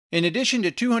In addition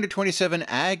to 227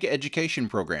 ag education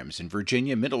programs in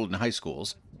Virginia middle and high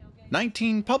schools,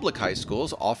 19 public high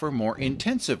schools offer more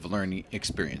intensive learning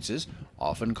experiences,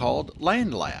 often called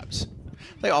land labs.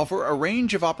 They offer a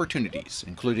range of opportunities,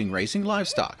 including raising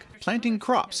livestock, planting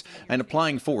crops, and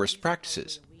applying forest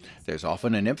practices. There's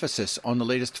often an emphasis on the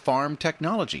latest farm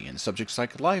technology in subjects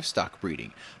like livestock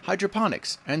breeding,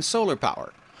 hydroponics, and solar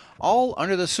power, all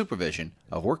under the supervision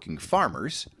of working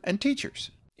farmers and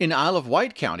teachers. In Isle of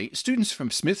Wight County, students from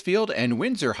Smithfield and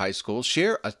Windsor High Schools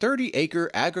share a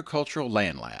 30-acre agricultural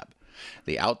land lab.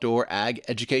 The outdoor ag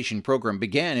education program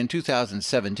began in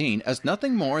 2017 as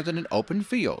nothing more than an open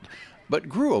field, but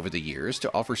grew over the years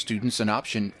to offer students an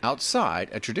option outside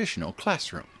a traditional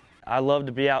classroom. I love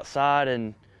to be outside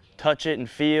and touch it and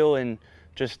feel and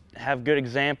just have good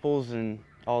examples and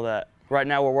all that. Right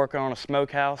now we're working on a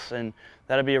smokehouse, and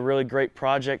that'll be a really great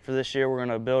project for this year. We're going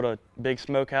to build a big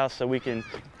smokehouse so we can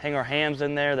hang our hams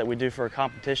in there that we do for a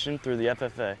competition through the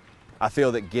FFA. I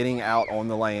feel that getting out on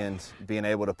the land, being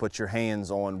able to put your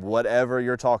hands on whatever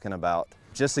you're talking about,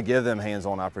 just to give them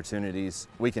hands-on opportunities.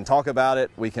 We can talk about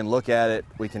it, we can look at it,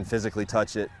 we can physically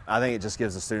touch it. I think it just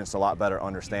gives the students a lot better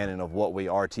understanding of what we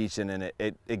are teaching, and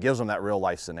it gives them that real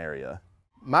life scenario.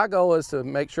 My goal is to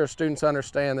make sure students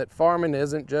understand that farming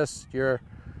isn't just your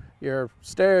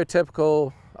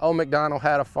stereotypical old MacDonald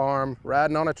had a farm,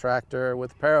 riding on a tractor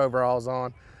with a pair of overalls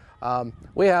on.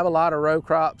 We have a lot of row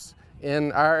crops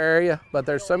in our area, but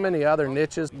there's so many other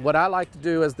niches. What I like to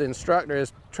do as the instructor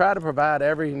is try to provide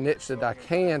every niche that I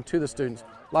can to the students.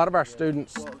 A lot of our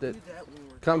students that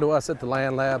come to us at the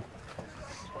Land Lab,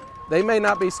 they may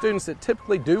not be students that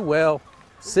typically do well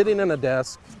sitting in a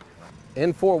desk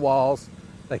in four walls.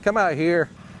 They come out here,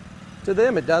 to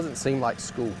them it doesn't seem like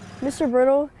school. Mr.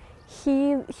 Brittle,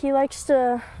 he likes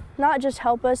to not just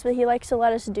help us, but he likes to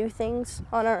let us do things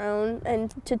on our own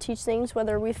and to teach things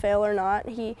whether we fail or not.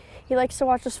 He likes to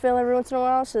watch us fail every once in a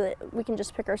while so that we can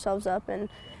just pick ourselves up and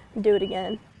do it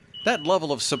again. That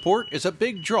level of support is a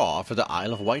big draw for the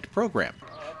Isle of Wight program.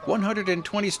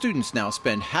 120 students now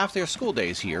spend half their school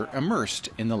days here immersed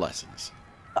in the lessons.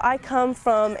 I come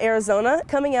from Arizona.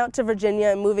 Coming out to Virginia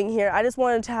and moving here, I just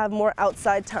wanted to have more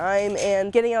outside time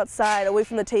and getting outside away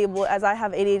from the table. As I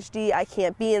have ADHD, I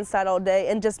can't be inside all day,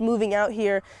 and just moving out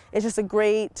here is just a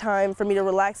great time for me to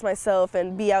relax myself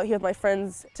and be out here with my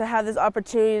friends, to have this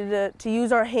opportunity to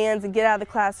use our hands and get out of the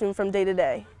classroom from day to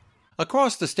day.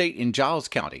 Across the state in Giles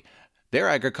County, their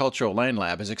agricultural land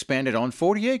lab has expanded on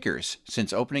 40 acres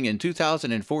since opening in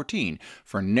 2014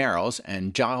 for Narrows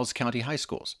and Giles County high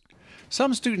schools.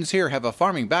 Some students here have a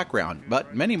farming background,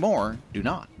 but many more do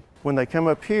not. When they come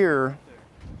up here,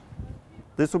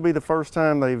 this will be the first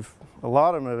time a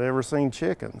lot of them have ever seen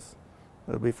chickens.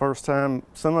 It'll be the first time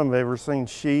some of them have ever seen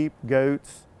sheep,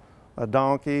 goats, a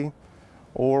donkey,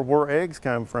 or where eggs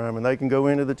come from. And they can go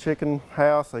into the chicken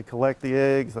house, they collect the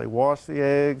eggs, they wash the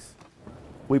eggs.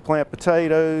 We plant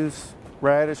potatoes,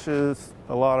 radishes,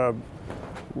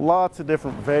 lots of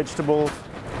different vegetables,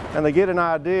 and they get an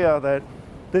idea that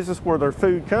this is where their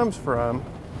food comes from,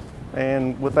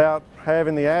 and without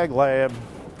having the ag lab,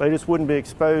 they just wouldn't be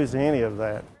exposed to any of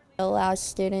that. It allows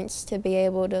students to be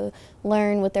able to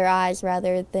learn with their eyes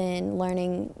rather than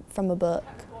learning from a book.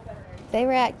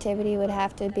 Favorite activity would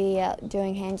have to be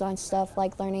doing hands-on stuff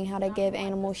like learning how to give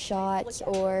animals shots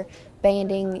or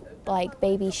banding like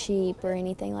baby sheep or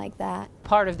anything like that.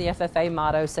 Part of the FFA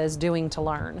motto says doing to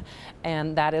learn,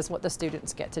 and that is what the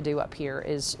students get to do up here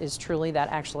is truly that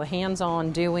actual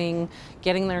hands-on doing,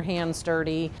 getting their hands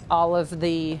dirty, all of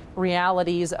the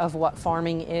realities of what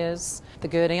farming is, the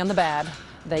good and the bad.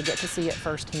 They get to see it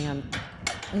firsthand.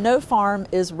 No farm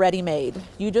is ready-made.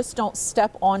 You just don't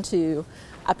step onto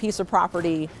a piece of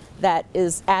property that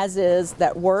is as is,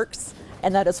 that works,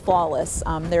 and that is flawless.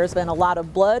 There's been a lot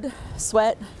of blood,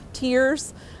 sweat,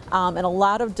 tears, and a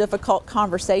lot of difficult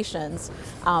conversations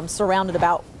surrounded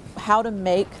about how to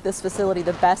make this facility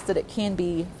the best that it can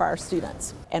be for our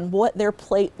students and what their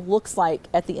plate looks like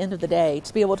at the end of the day,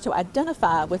 to be able to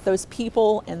identify with those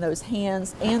people and those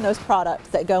hands and those products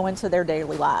that go into their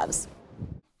daily lives.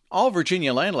 All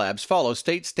Virginia land labs follow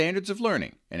state standards of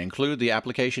learning and include the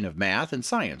application of math and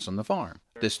science on the farm.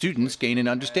 The students gain an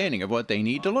understanding of what they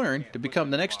need to learn to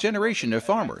become the next generation of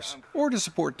farmers or to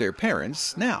support their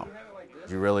parents now.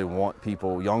 You really want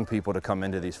young people to come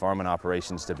into these farming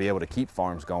operations to be able to keep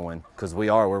farms going, because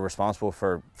we're responsible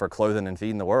for clothing and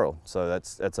feeding the world. So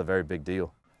that's a very big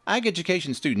deal. Ag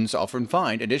education students often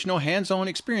find additional hands-on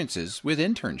experiences with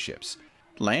internships.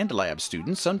 Land lab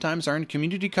students sometimes earn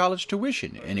community college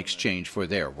tuition in exchange for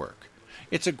their work.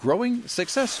 It's a growing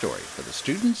success story for the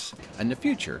students and the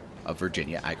future of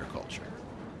Virginia agriculture.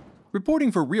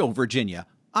 Reporting for Real Virginia,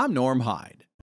 I'm Norm Hyde.